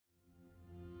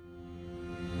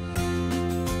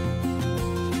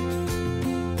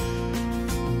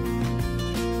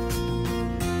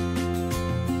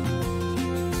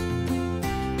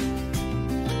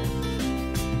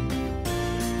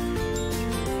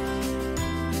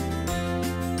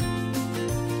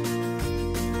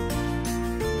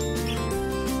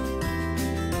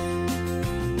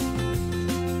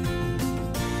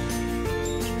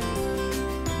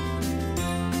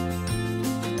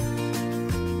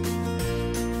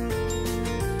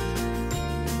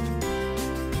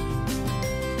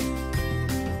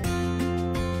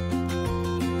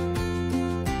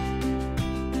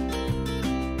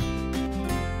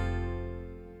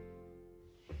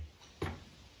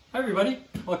Hi everybody,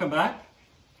 welcome back.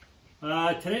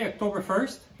 Today October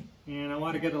 1st, and I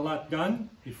want to get a lot done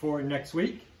before next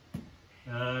week.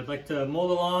 I'd like to mow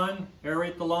the lawn,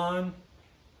 aerate the lawn,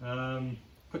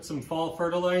 put some fall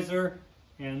fertilizer,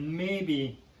 and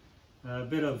maybe a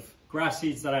bit of grass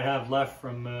seeds that I have left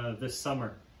from this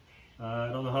summer. I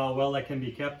don't know how well that can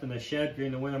be kept in the shed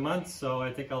during the winter months, so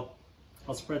I think I'll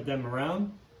spread them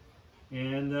around.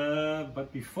 And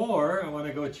but before, I want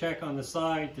to go check on the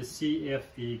side to see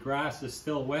if the grass is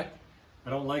still wet. I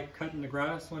don't like cutting the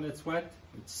grass when it's wet.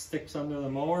 It sticks under the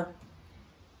mower,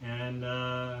 and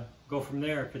go from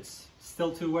there. If it's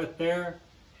still too wet there,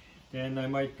 then I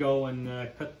might go and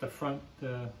cut the front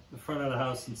of the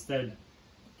house instead.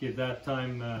 Give that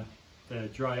time to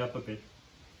dry up a bit.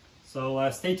 So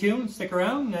stay tuned, stick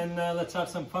around, and let's have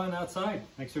some fun outside.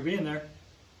 Thanks for being there.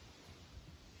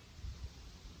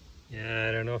 Yeah,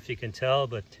 I don't know if you can tell,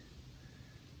 but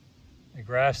the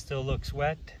grass still looks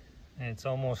wet, and it's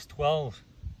almost 12.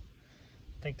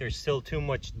 I think there's still too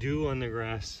much dew on the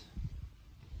grass.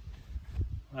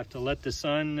 I'll have to let the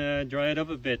sun dry it up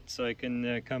a bit so I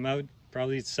can come out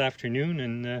probably this afternoon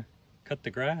and cut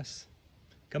the grass.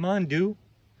 Come on, dew.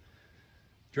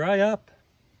 Dry up.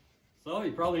 So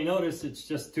you probably noticed it's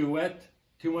just too wet,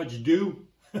 too much dew.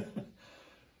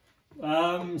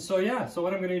 So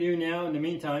what I'm going to do now in the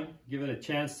meantime, give it a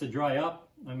chance to dry up.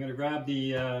 I'm going to grab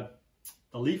the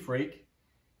leaf rake,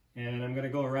 and I'm going to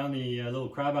go around the little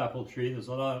crabapple tree. There's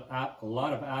a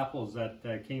lot of apples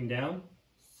that came down,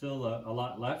 still a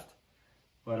lot left,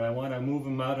 but I want to move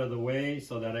them out of the way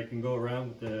so that I can go around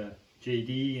with the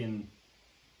JD and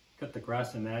cut the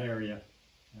grass in that area.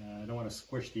 I don't want to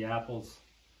squish the apples.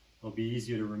 They'll be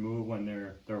easier to remove when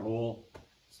they're whole.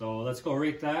 So let's go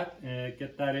rake that and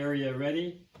get that area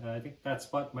ready. I think that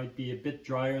spot might be a bit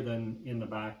drier than in the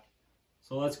back.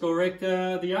 So let's go rake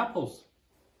the apples.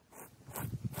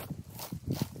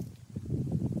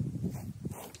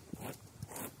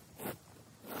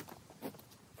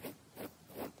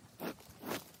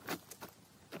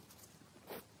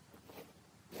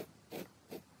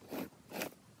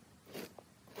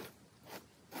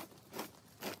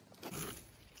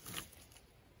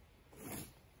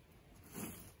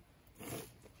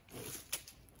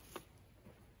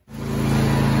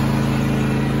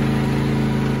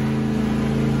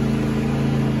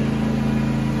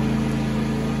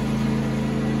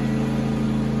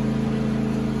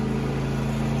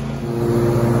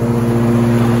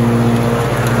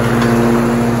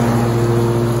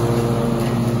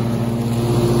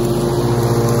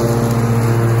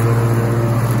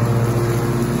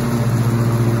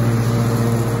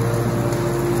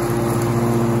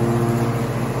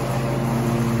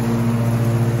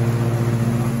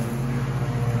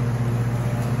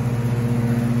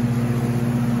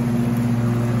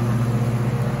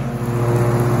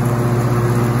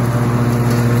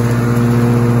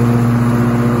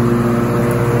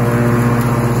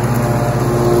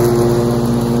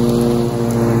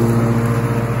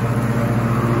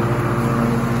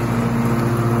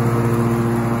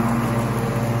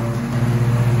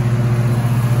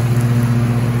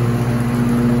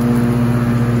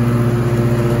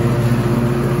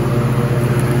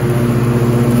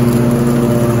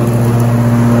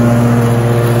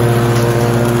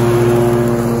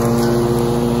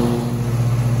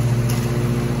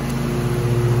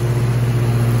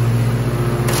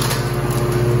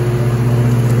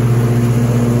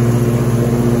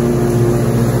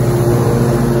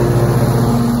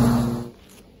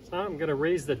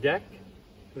 Raise the deck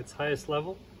to its highest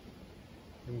level.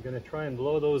 I'm going to try and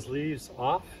blow those leaves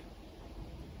off,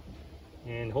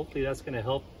 and hopefully that's going to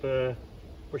help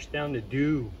push down the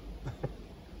dew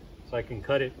so I can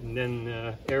cut it and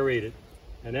then aerate it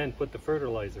and then put the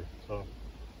fertilizer. So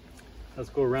let's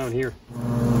go around here.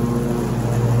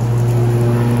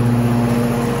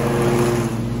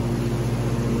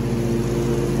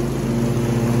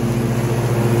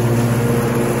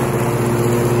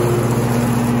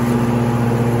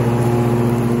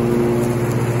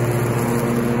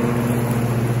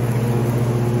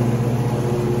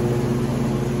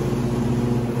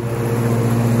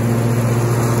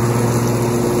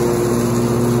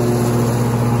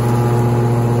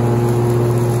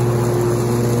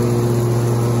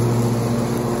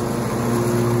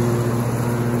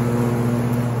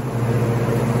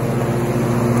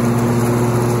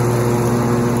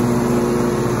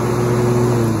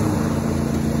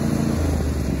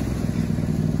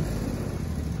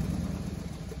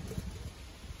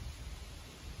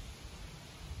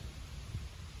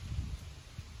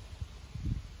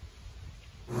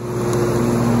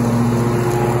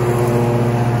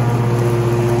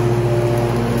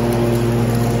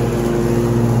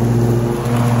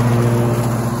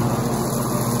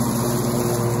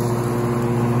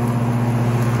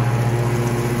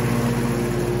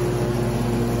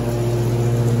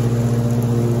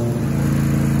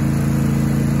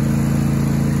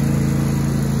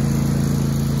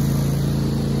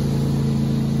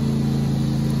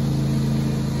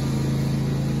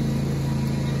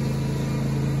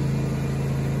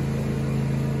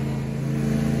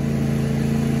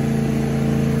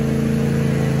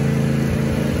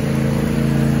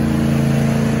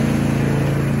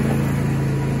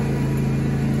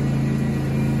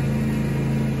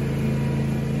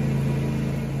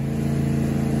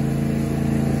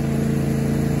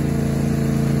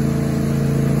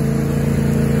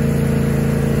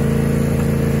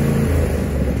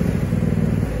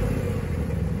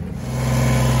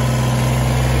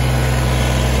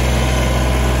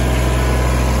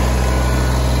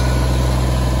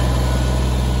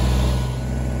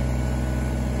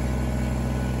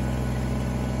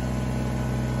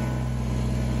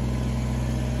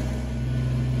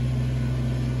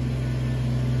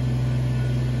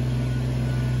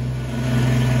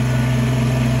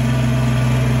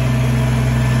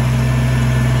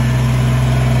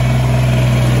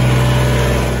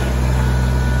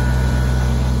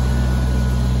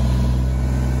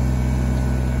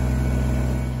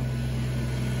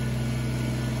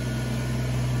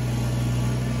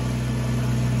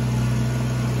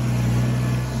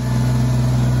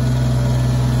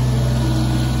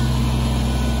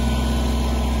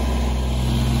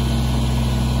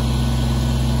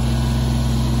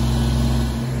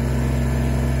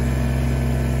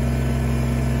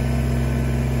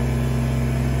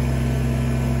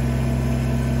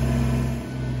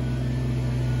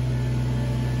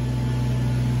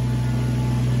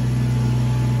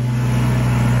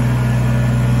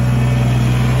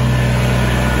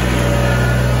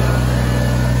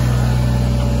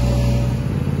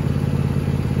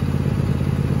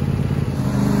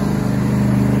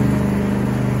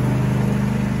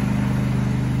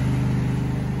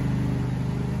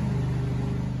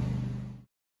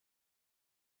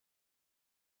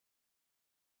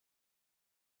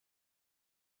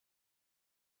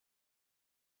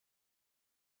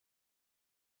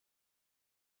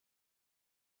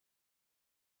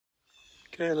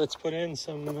 Okay, let's put in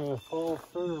some fall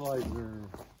fertilizer.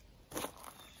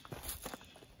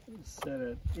 Set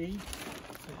at 8. I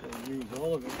think I'll use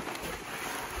all of it.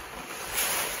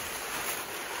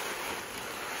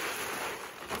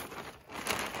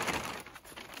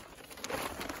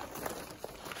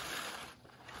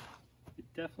 You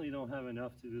definitely don't have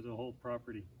enough to do the whole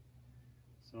property.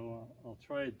 So I'll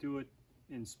try to do it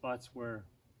in spots where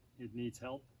it needs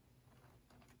help.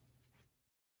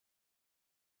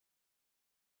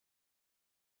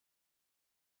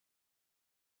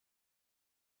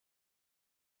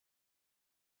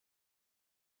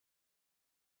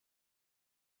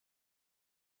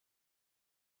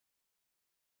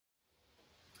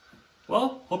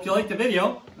 Well, hope you liked the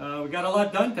video. We got a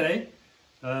lot done today.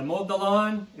 Mowed the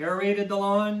lawn, aerated the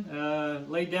lawn,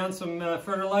 laid down some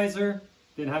fertilizer.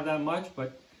 Didn't have that much,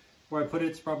 but where I put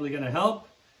it's probably going to help.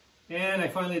 And I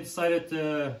finally decided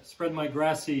to spread my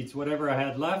grass seeds, whatever I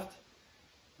had left.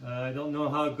 I don't know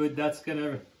how good that's going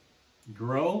to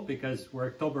grow because we're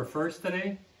October 1st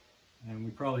today. And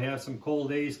we probably have some cold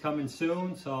days coming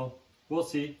soon, so we'll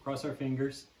see. Cross our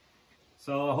fingers.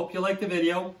 So I hope you liked the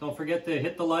video. Don't forget to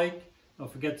hit the like.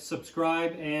 Don't forget to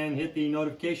subscribe and hit the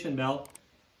notification bell.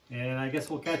 And I guess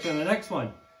we'll catch you on the next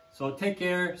one. So take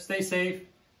care, stay safe,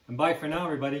 and bye for now,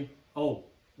 everybody. Oh,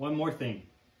 one more thing.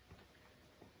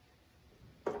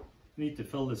 I need to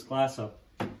fill this glass up.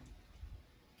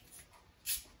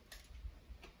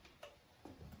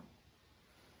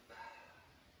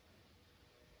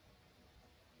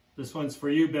 This one's for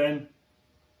you, Ben.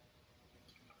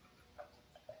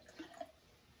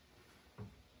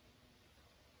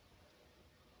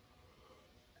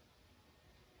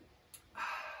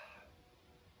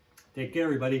 Take care,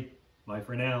 everybody. Bye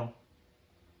for now.